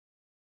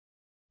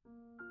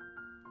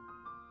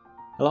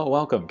Hello,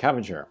 welcome,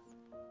 Cabbage here.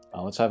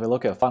 Let's have a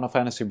look at Final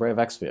Fantasy Brave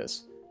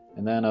Exvius.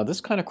 And then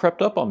this kind of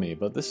crept up on me,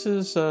 but this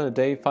is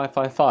day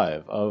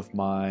 555 of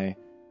my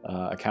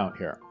account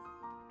here.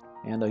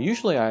 And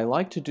usually I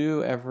like to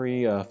do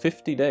every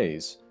 50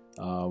 days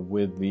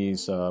with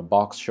these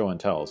box show and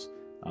tells.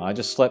 I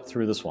just slept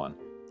through this one.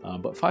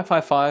 But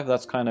 555,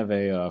 that's kind of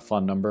a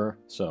fun number,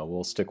 so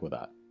we'll stick with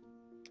that.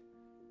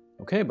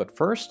 Okay, but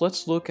first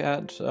let's look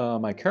at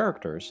my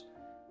characters.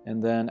 And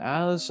then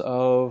as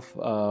of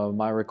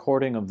my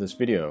recording of this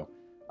video,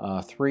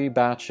 3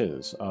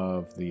 batches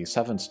of the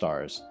 7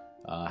 stars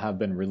have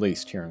been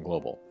released here in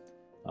Global.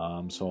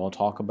 So I'll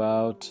talk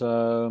about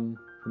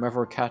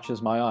whomever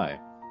catches my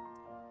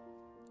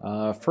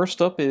eye.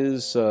 First up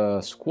is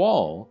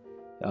Squall.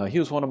 He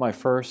was one of my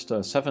first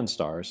 7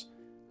 stars.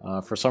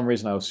 For some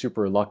reason I was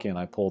super lucky and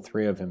I pulled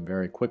 3 of him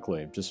very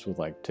quickly, just with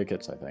like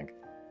tickets, I think.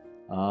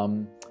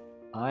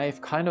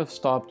 I've kind of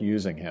stopped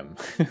using him.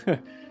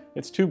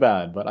 It's too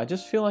bad, but I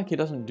just feel like he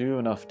doesn't do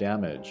enough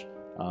damage,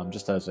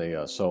 just as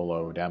a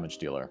solo damage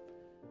dealer.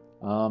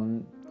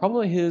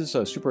 Probably his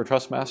Super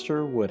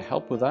Trustmaster would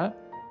help with that,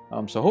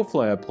 so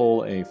hopefully I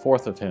pull a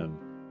 4th of him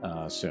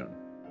soon.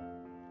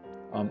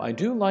 I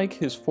do like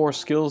his 4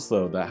 skills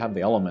though that have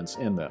the elements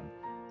in them,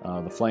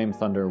 the Flame,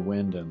 Thunder,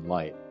 Wind, and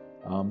Light.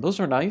 Those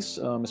are nice,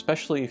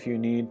 especially if you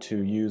need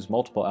to use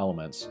multiple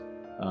elements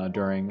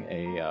during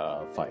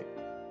a fight.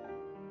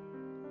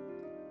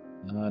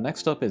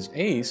 Next up is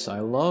Ace.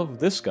 I love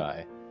this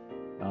guy.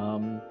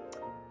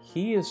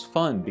 He is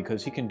fun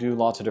because he can do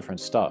lots of different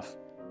stuff.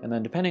 And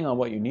then depending on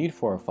what you need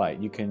for a fight,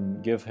 you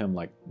can give him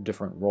like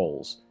different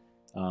roles.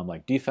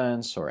 Like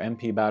defense or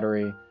MP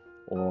battery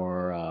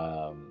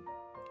or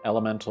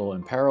elemental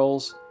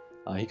imperils.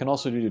 He can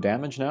also do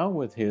damage now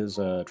with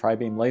his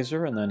tri-beam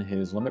laser and then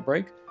his limit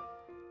break.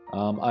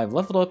 I've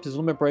leveled up his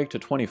limit break to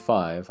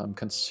 25. I'm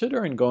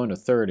considering going to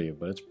 30,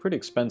 but it's pretty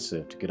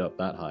expensive to get up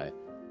that high.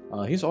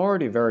 He's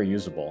already very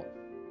usable.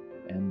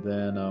 And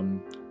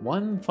then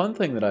one fun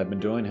thing that I've been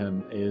doing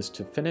him is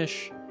to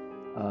finish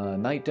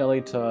Night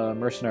Delete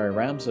Mercenary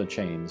Ramza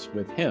chains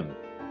with him.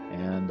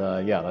 And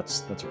yeah,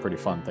 that's a pretty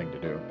fun thing to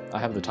do. I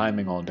have the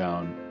timing all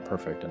down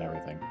perfect and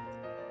everything.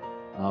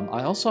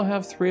 I also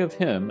have 3 of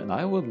him, and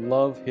I would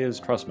love his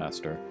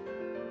Trustmaster.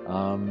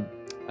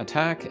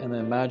 Attack and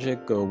then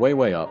magic go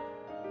way up.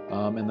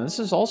 And this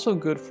is also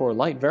good for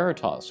Light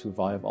Veritas, who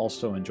I've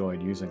also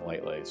enjoyed using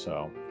lately,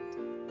 so...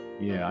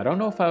 Yeah, I don't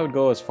know if I would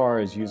go as far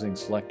as using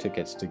select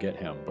tickets to get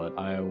him, but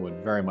I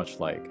would very much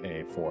like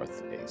a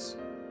 4th ace.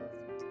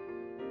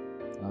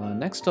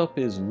 Next up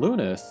is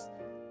Lunith.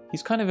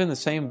 He's kind of in the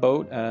same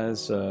boat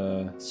as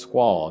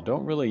Squall.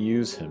 Don't really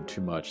use him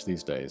too much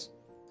these days.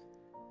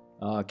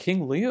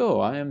 King Leo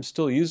I am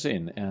still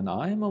using, and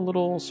I am a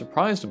little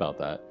surprised about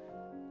that.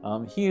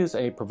 He is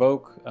a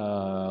provoke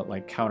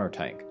like counter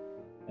tank.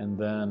 And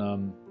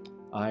then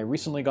I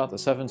recently got the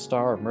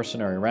 7-star of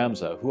Mercenary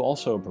Ramza, who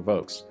also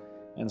provokes.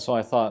 And so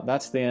I thought,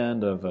 that's the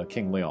end of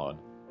King Leon.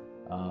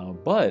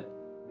 But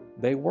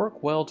they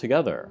work well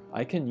together.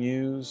 I can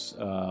use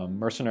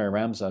Mercenary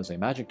Ramza as a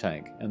magic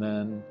tank, and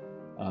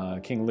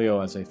then King Leo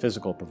as a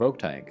physical provoke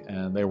tank,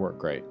 and they work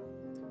great.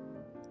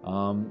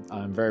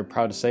 I'm very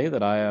proud to say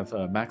that I have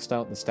maxed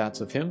out the stats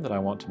of him that I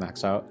want to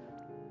max out.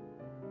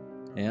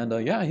 And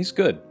yeah, he's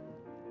good.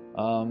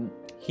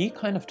 He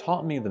kind of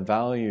taught me the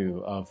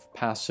value of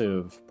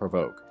passive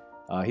provoke.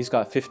 He's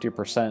got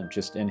 50%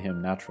 just in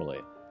him naturally.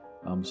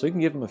 So you can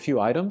give him a few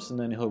items and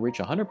then he'll reach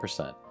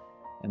 100%.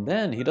 And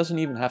then he doesn't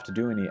even have to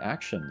do any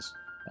actions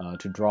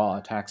to draw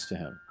attacks to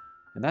him.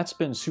 And that's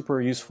been super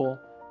useful.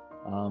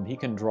 He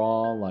can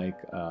draw like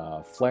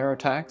flare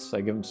attacks. I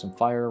give him some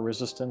fire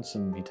resistance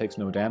and he takes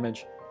no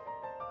damage.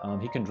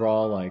 He can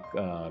draw like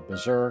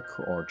Berserk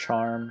or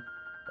Charm,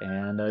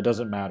 and it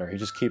doesn't matter. He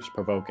just keeps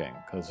provoking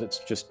because it's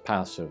just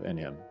passive in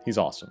him. He's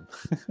awesome.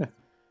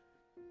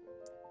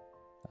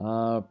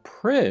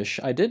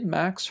 Prish, I did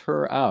max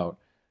her out.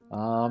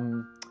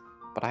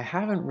 But I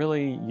haven't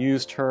really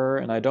used her,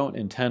 and I don't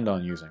intend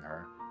on using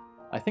her.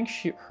 I think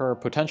her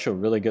potential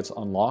really gets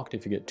unlocked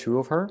if you get 2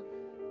 of her.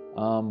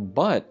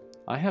 But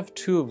I have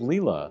 2 of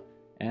Leela,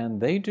 and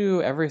they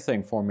do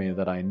everything for me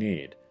that I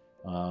need.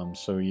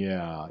 So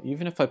yeah,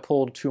 even if I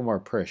pulled 2 more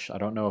Prish, I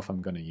don't know if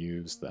I'm going to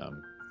use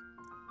them.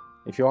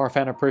 If you are a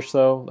fan of Prish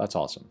though, that's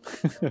awesome.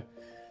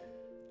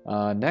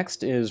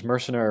 Next is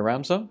Mercenary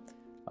Ramza.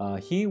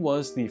 He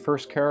was the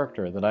first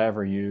character that I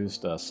ever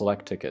used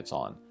select tickets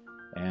on.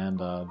 And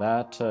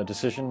that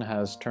decision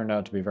has turned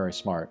out to be very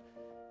smart.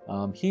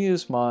 He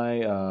is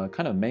my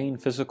kind of main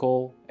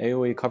physical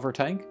AoE cover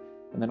tank,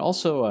 and then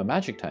also a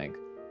magic tank.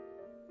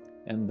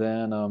 And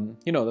then,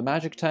 you know, the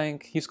magic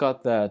tank, he's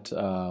got that,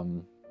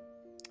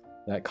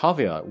 that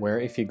caveat where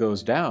if he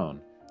goes down,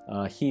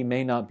 he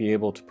may not be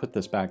able to put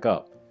this back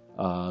up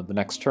the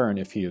next turn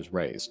if he is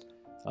raised.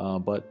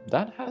 But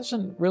that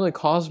hasn't really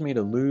caused me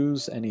to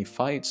lose any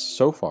fights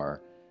so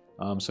far,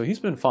 so he's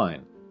been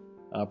fine.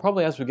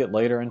 Probably as we get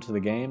later into the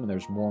game and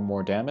there's more and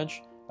more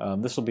damage,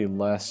 this will be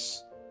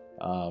less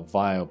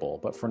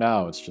viable, but for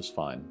now it's just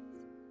fine.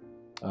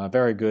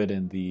 Very good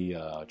in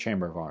the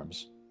Chamber of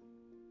Arms.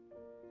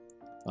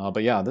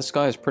 But yeah, this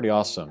guy is pretty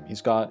awesome.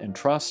 He's got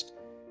Entrust,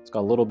 he's got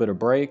a little bit of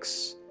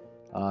breaks,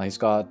 he's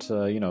got,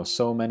 you know,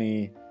 so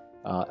many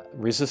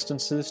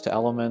resistances to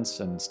elements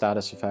and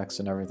status effects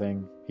and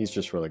everything. He's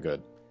just really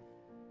good.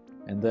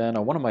 And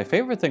then one of my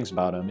favorite things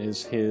about him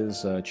is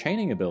his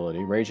chaining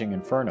ability, Raging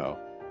Inferno,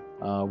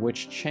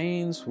 which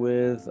chains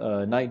with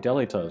Knight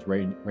Delita's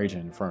Raging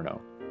Inferno.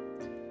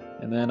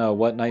 And then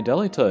what Knight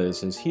Delita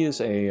is he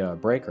is a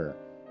breaker.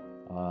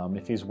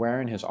 If he's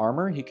wearing his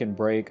armor, he can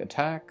break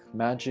attack,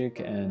 magic,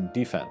 and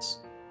defense.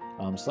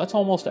 So that's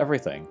almost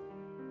everything.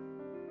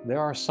 There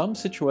are some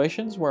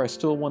situations where I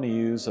still want to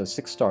use a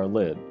 6-star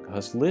Lid,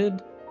 because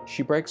Lid,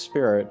 she breaks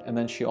Spirit, and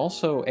then she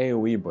also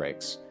AoE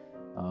breaks.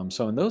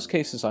 So in those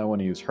cases, I want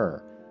to use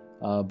her.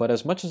 But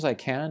as much as I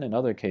can, in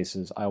other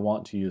cases, I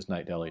want to use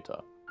Knight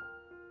Delita.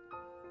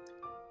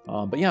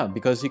 But yeah,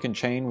 because he can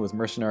chain with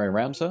Mercenary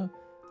Ramza,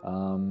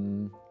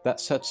 that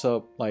sets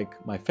up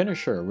like my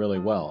finisher really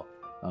well.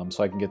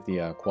 So I can get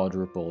the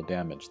quadruple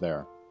damage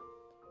there.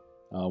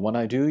 When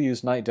I do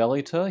use Knight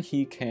Delita,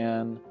 he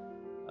can,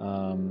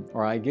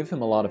 or I give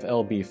him a lot of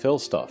LB fill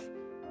stuff.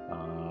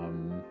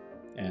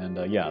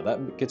 Yeah,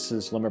 that gets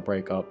his limit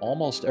break up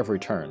almost every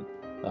turn,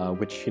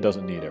 which he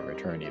doesn't need every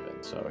turn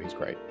even, so he's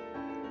great.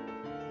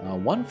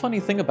 One funny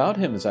thing about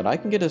him is that I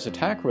can get his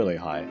attack really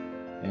high,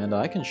 and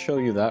I can show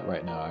you that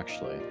right now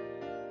actually.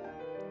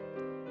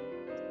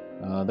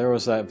 There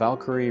was that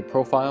Valkyrie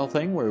profile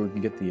thing where we can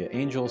get the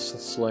Angel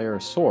Slayer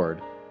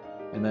sword,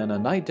 and then a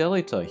Knight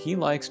Delita, he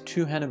likes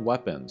two-handed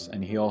weapons,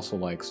 and he also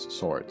likes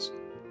swords.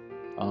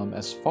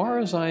 As far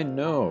as I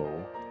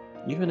know,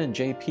 even in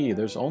JP,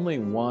 there's only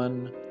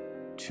one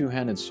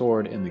two-handed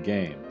sword in the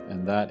game,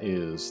 and that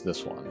is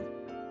this one.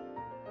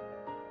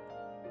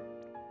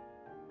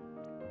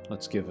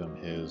 Let's give him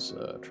his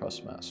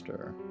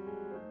Trustmaster.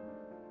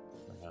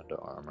 Into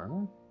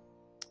armor.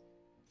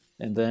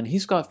 And then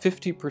he's got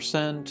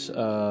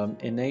 50%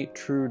 innate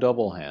true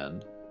double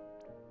hand.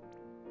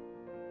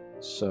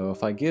 So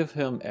if I give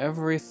him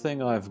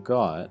everything I've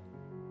got,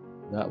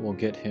 that will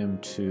get him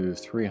to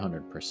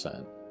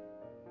 300%,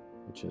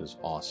 which is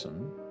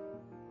awesome.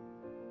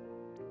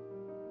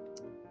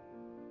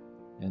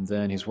 And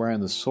then he's wearing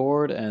the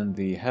sword and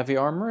the heavy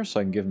armor, so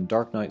I can give him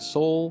Dark Knight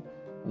Soul,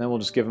 and then we'll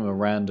just give him a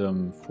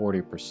random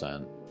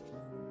 40%.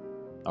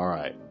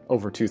 Alright,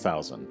 over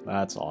 2,000.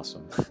 That's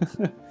awesome.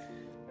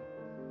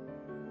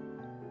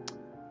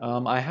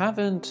 I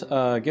haven't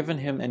given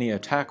him any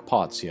attack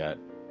pots yet.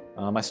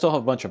 I still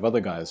have a bunch of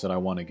other guys that I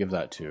want to give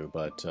that to,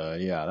 but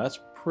yeah, that's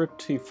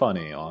pretty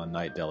funny on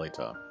Knight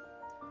Delita.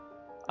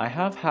 I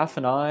have half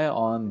an eye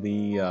on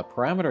the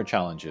parameter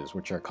challenges,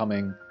 which are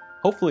coming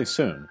hopefully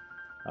soon.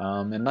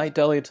 And Knight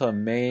Delita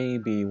may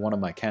be one of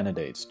my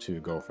candidates to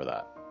go for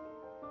that.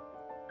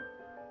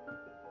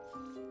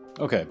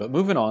 Okay, but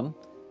moving on.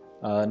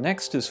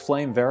 Next is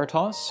Flame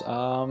Veritas.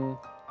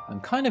 I'm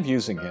kind of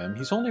using him.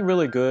 He's only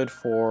really good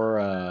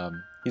for,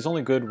 he's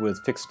only good with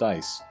fixed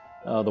dice,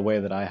 the way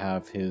that I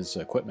have his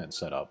equipment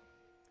set up.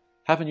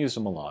 Haven't used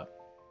him a lot.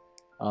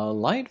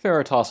 Light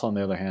Veritas, on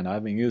the other hand,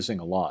 I've been using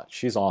a lot.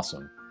 She's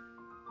awesome.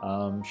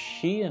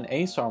 She and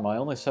Ace are my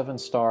only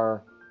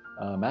 7-star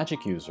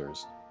magic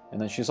users, and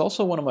then she's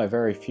also one of my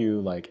very few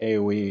like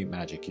AoE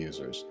magic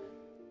users.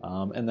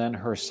 And then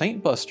her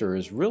Saint Buster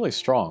is really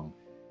strong,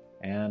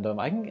 and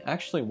I can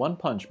actually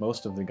one-punch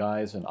most of the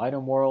guys in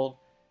Item World,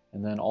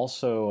 and then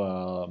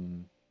also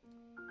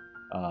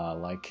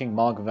like King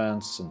Mog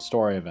events and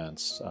story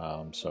events.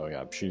 So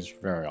yeah, she's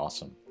very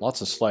awesome.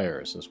 Lots of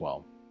Slayers as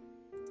well.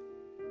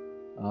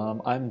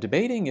 I'm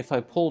debating if I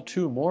pull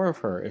 2 more of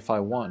her, if I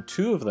want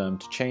 2 of them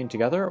to chain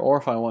together, or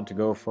if I want to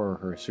go for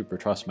her Super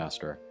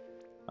Trustmaster.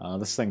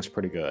 This thing's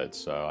pretty good,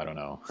 so I don't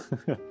know.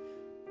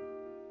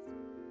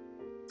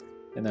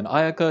 And then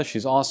Ayaka,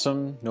 she's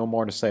awesome. No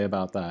more to say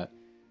about that.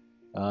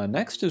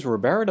 Next is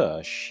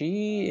Roberta.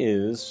 She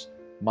is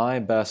my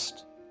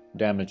best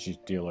damage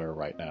dealer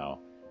right now.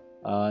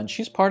 And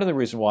she's part of the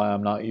reason why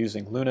I'm not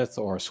using Lunith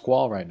or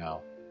Squall right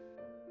now.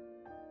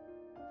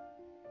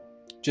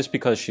 Just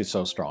because she's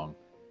so strong.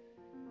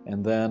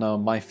 And then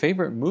my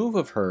favorite move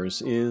of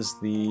hers is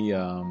the...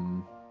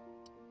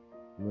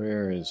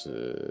 where is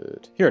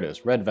it? Here it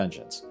is, Red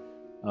Vengeance.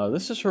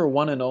 This is her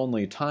one and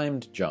only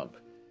timed jump.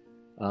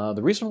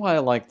 The reason why I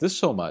like this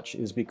so much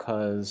is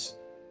because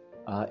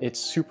it's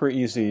super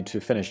easy to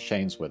finish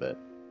chains with it.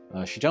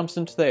 She jumps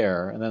into the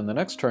air, and then the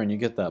next turn you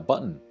get that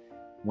button.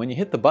 When you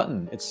hit the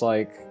button, it's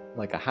like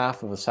a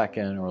half of a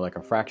second or like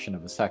a fraction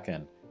of a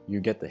second, you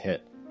get the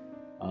hit.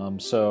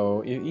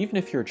 So even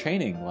if you're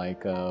chaining,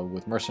 like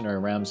with Mercenary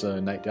Ramza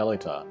and Knight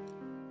Delita,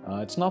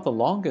 it's not the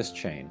longest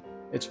chain.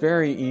 It's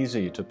very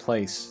easy to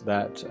place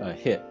that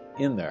hit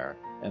in there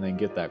and then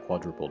get that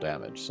quadruple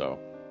damage. So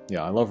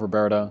yeah, I love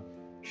Roberta.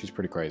 She's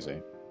pretty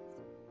crazy.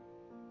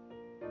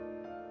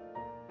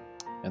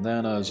 And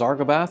then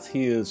Zargobath,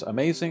 he is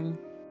amazing.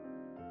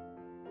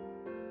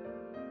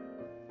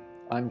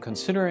 I'm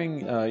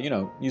considering,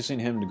 using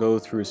him to go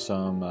through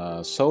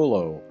some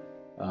solo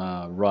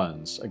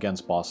runs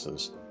against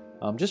bosses.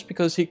 just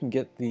because he can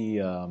get the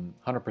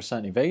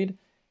 100% evade,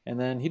 and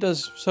then he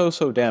does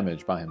so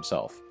damage by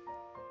himself.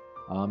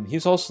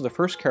 He's also the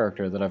first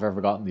character that I've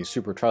ever gotten the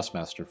Super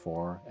Trustmaster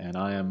for, and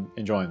I am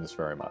enjoying this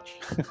very much.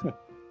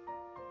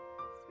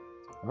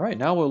 Alright,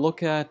 now we'll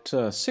look at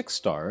 6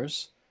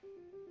 stars.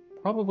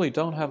 Probably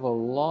don't have a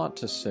lot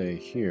to say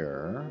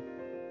here.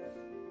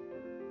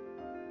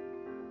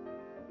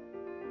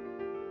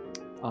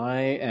 I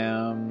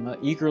am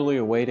eagerly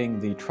awaiting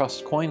the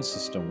trust coin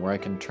system where I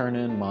can turn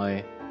in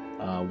my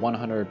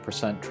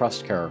 100%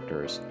 trust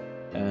characters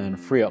and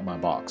free up my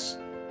box.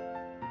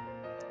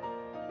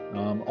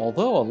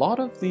 Although a lot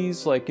of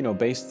these, like,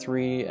 base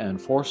 3 and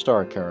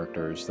 4-star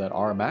characters that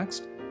are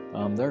maxed,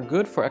 they're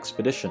good for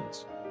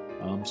expeditions.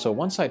 So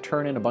once I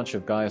turn in a bunch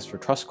of guys for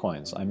trust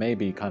coins, I may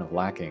be kind of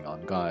lacking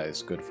on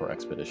guys good for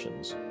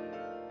expeditions.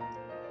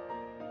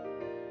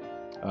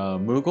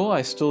 Moogle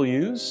I still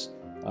use.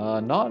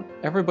 Not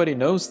everybody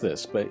knows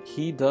this, but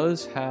he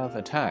does have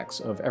attacks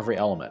of every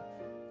element.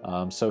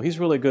 So he's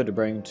really good to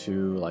bring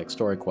to like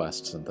story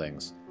quests and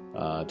things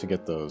to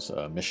get those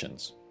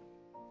missions.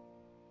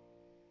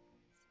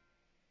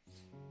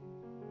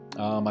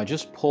 I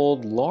just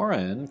pulled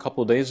Lauren a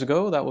couple of days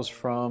ago. That was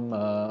from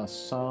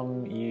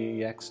some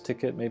EX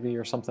ticket maybe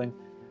or something.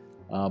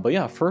 But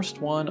yeah,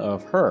 first one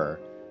of her.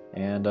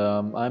 And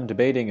I'm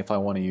debating if I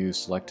want to use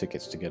select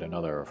tickets to get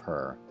another of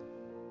her.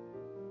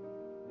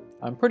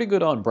 I'm pretty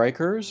good on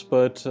breakers,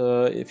 but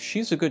if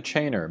she's a good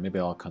chainer, maybe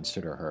I'll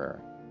consider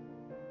her.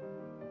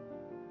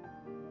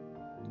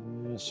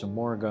 Some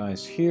more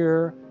guys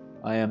here.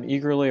 I am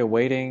eagerly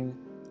awaiting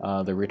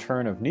the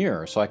return of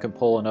Nier, so I can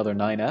pull another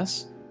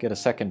 9S, get a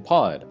second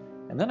pod,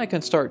 and then I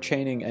can start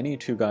chaining any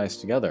 2 guys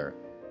together,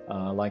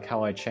 like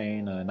how I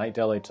chain Knight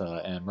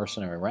Delita and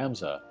Mercenary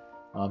Ramza,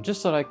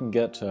 just so that I can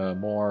get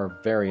more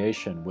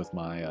variation with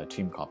my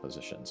team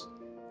compositions.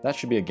 That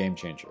should be a game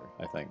changer,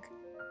 I think.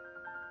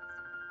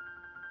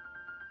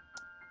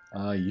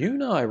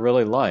 Yuna I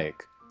really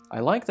like. I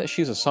like that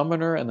she's a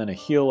summoner and then a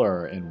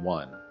healer in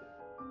one.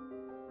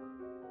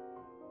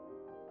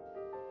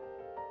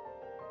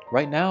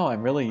 Right now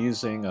I'm really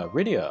using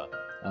Rydia.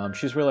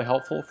 She's really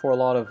helpful for a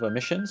lot of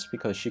missions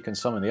because she can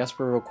summon the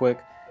Esper real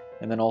quick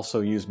and then also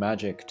use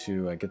magic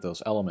to get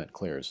those element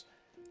clears.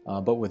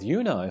 But with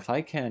Yuna, if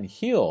I can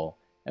heal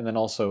and then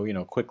also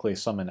quickly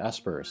summon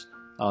Espers,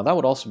 that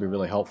would also be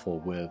really helpful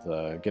with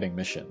getting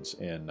missions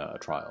in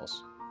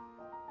Trials.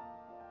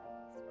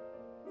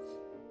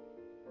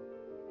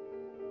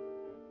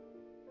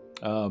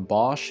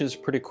 Bosch is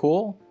pretty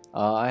cool.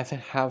 I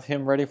have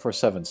him ready for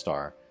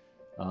 7-star.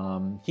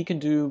 He can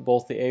do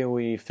both the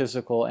AoE,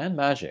 physical, and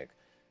magic.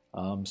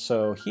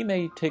 So he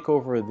may take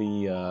over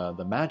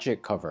the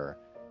magic cover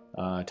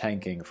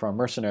tanking from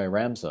Mercenary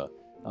Ramza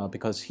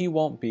because he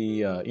won't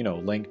be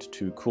linked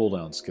to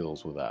cooldown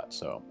skills with that.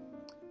 So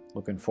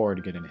looking forward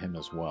to getting him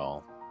as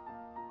well.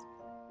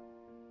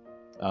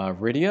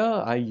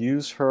 Rydia, I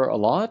use her a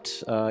lot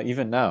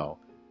even now.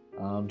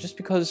 Just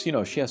because,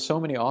 she has so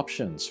many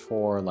options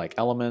for like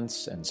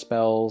elements and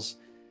spells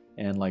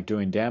and like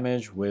doing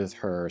damage with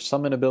her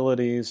summon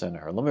abilities and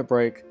her limit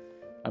break.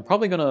 I'm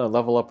probably going to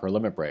level up her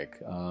limit break.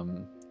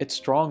 It's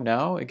strong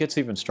now, it gets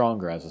even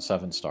stronger as a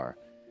 7-star.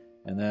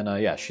 And then,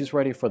 yeah, she's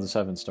ready for the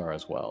 7-star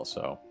as well.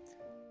 So,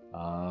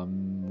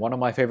 one of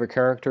my favorite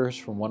characters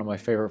from one of my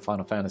favorite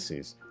Final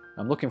Fantasies.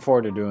 I'm looking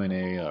forward to doing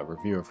a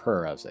review of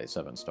her as a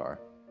 7-star.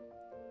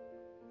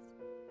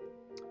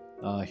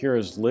 Here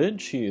is Lid,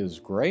 she is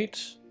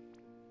great.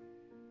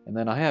 And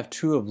then I have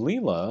 2 of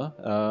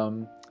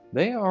Leela.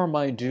 They are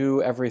my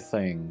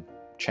do-everything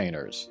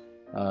chainers.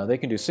 They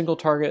can do single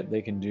target,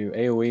 they can do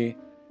AoE,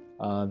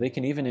 they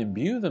can even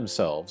imbue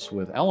themselves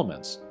with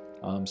elements.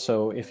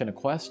 So if in a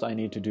quest I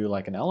need to do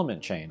like an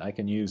element chain, I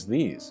can use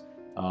these,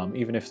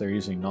 even if they're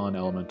using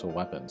non-elemental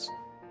weapons.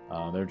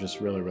 They're just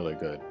really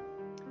good.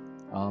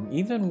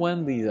 Even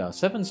when the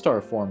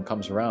 7-star form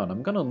comes around,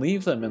 I'm going to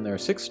leave them in their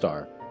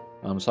 6-star.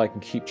 So I can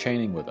keep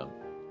chaining with them.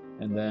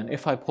 And then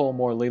if I pull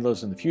more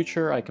Leelas in the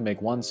future, I can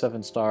make 1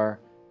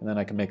 7-star, and then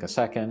I can make a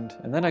second,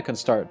 and then I can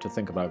start to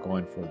think about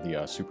going for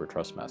the Super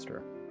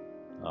Trustmaster.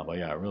 But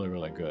yeah,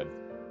 really good.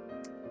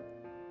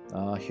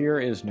 Here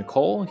is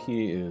Nicole,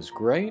 he is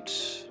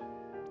great.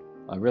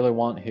 I really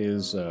want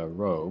his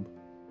robe.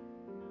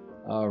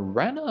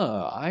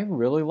 Rena, I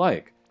really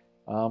like.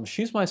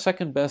 She's my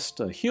second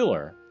best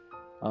healer.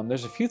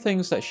 There's a few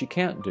things that she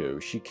can't do.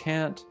 She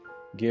can't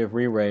give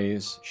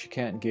re-raise, she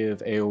can't give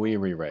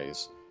AoE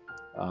re-raise,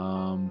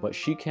 but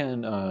she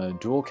can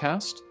dual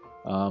cast,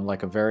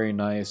 like a very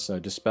nice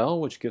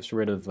Dispel, which gets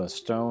rid of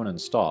Stone and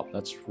Stop.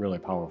 That's really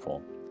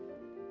powerful.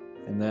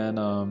 And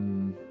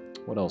then,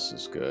 what else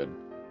is good?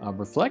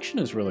 Reflection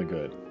is really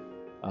good.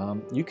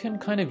 You can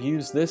kind of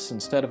use this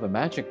instead of a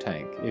magic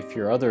tank if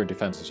your other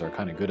defenses are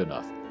kind of good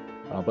enough.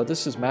 But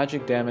this is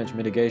magic damage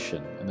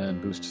mitigation, and then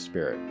boost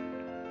spirit.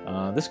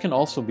 This can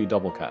also be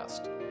double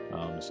cast.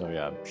 So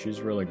yeah,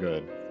 she's really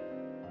good.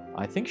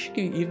 I think she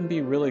can even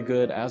be really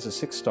good as a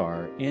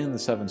 6-star in the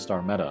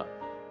 7-star meta.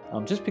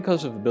 Just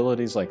because of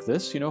abilities like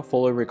this,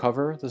 fully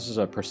recover, this is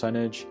a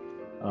percentage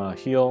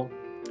heal.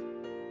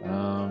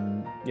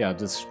 Yeah,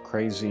 this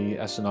crazy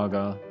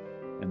Esunaga,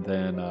 and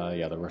then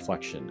yeah, the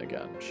reflection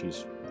again.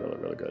 She's really,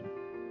 really good.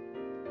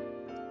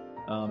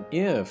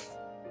 If,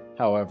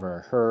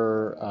 however,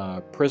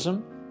 her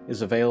prism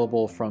is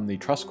available from the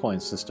trust coin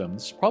system,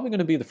 this is probably going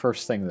to be the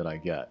first thing that I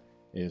get,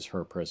 is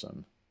her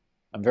prism.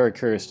 I'm very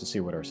curious to see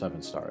what her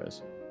 7-star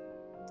is.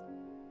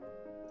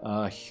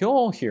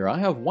 Hyul here, I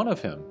have one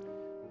of him.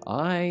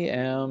 I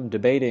am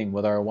debating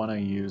whether I want to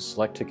use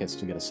select tickets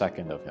to get a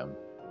second of him.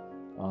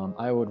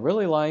 I would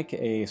really like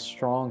a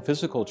strong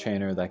physical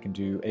chainer that can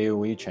do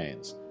AoE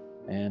chains.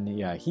 And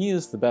yeah, he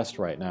is the best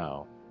right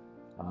now.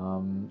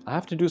 I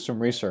have to do some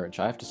research.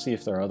 I have to see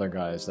if there are other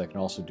guys that can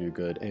also do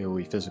good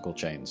AoE physical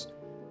chains.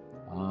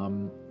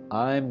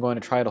 I'm going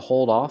to try to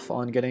hold off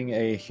on getting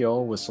a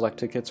Hyul with select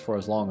tickets for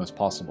as long as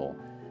possible,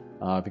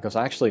 because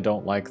I actually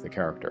don't like the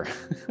character.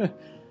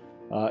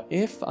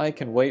 If I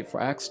can wait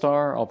for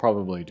Axstar, I'll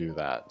probably do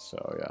that,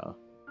 so yeah.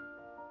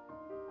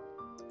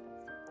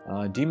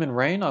 Demon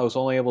Rain, I was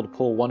only able to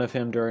pull one of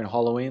him during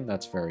Halloween.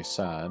 That's very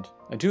sad.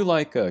 I do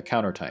like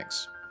counter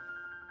tanks.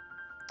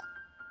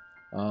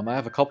 I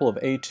have a couple of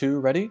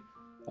A2 ready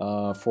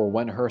for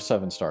when her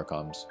 7-star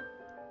comes.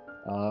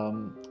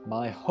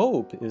 My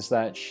hope is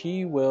that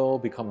she will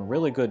become a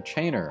really good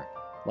chainer,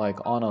 like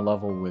on a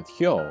level with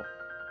Hyul,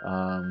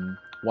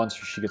 once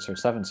she gets her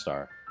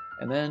 7-star.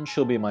 And then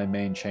she'll be my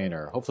main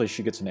chainer. Hopefully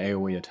she gets an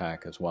AoE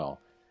attack as well.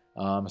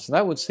 So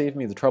that would save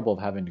me the trouble of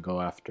having to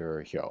go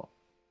after Hyul.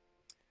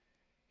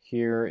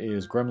 Here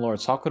is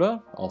Grimlord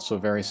Sakura, also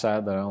very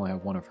sad that I only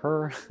have one of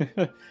her.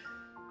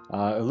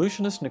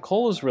 Illusionist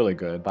Nicole is really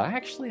good, but I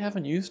actually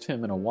haven't used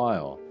him in a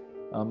while.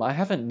 I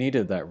haven't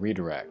needed that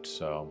redirect,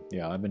 so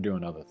yeah, I've been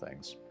doing other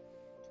things.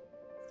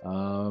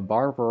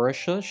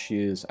 Barbarisha, she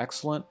is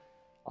excellent.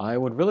 I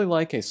would really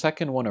like a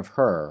second one of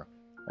her,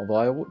 although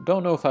I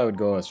don't know if I would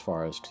go as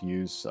far as to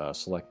use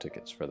select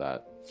tickets for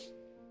that.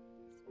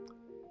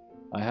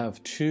 I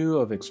have 2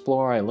 of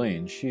Explore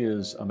Eileen. She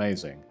is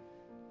amazing.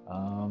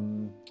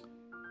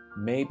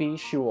 Maybe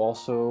she will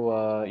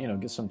also, you know,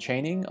 get some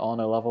chaining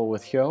on a level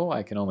with Hyul.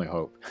 I can only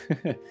hope.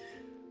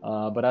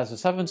 But as a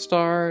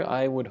 7-star,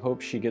 I would hope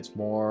she gets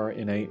more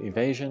innate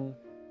evasion.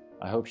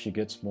 I hope she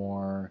gets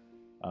more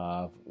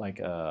like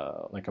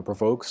a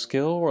provoke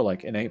skill, or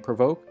like innate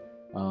provoke,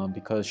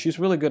 because she's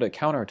really good at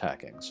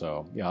counterattacking.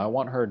 So yeah, I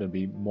want her to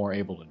be more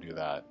able to do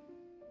that.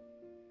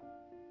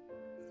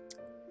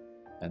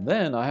 And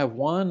then I have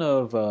one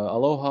of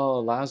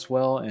Aloha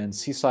Laswell and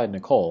Seaside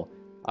Nicole.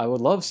 I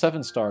would love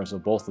 7-stars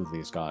of both of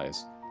these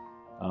guys.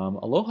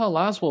 Aloha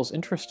Laswell is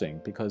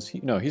interesting because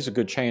he's a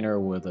good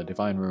chainer with a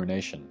Divine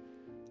Ruination.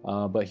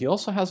 But he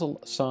also has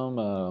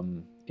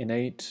some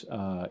innate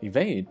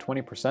evade,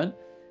 20%,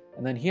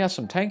 and then he has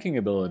some tanking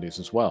abilities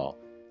as well.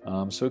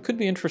 So it could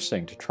be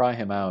interesting to try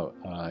him out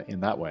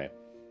in that way.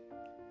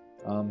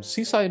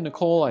 Seaside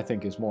Nicole, I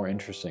think, is more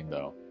interesting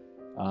though.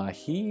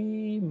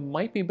 He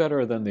might be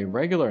better than the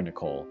regular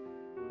Nicole.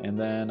 And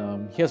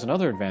then he has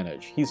another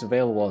advantage. He's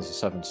available as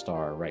a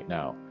 7-star right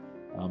now.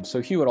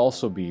 So he would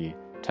also be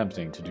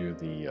tempting to do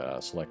the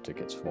select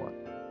tickets for.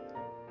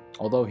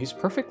 Although he's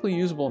perfectly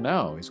usable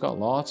now. He's got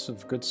lots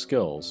of good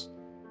skills.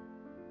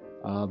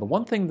 The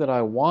one thing that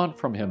I want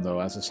from him, though,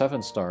 as a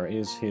 7-star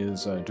is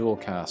his dual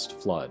cast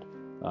Flood.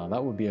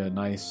 That would be a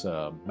nice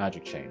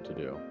magic chain to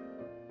do.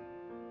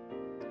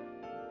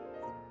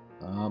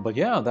 But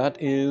yeah,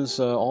 that is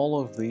all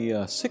of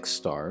the 6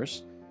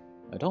 stars.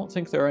 I don't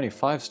think there are any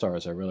 5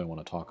 stars I really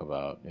want to talk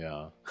about,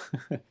 yeah.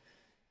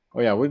 Oh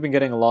yeah, we've been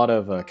getting a lot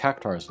of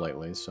cactars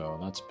lately, so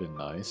that's been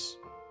nice.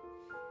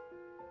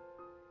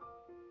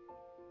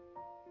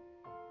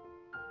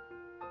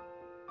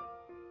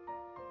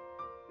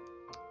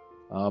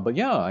 But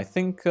yeah, I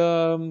think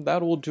that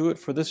will do it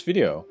for this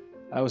video.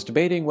 I was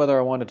debating whether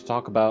I wanted to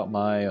talk about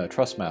my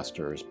Trust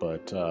Masters,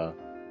 but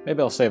maybe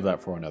I'll save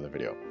that for another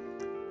video.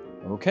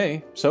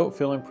 Okay, so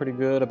feeling pretty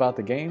good about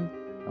the game.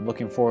 I'm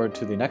looking forward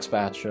to the next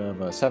batch of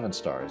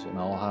 7-stars, and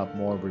I'll have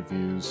more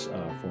reviews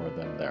for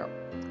them there.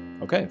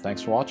 Okay,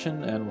 thanks for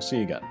watching, and we'll see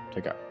you again.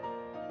 Take care.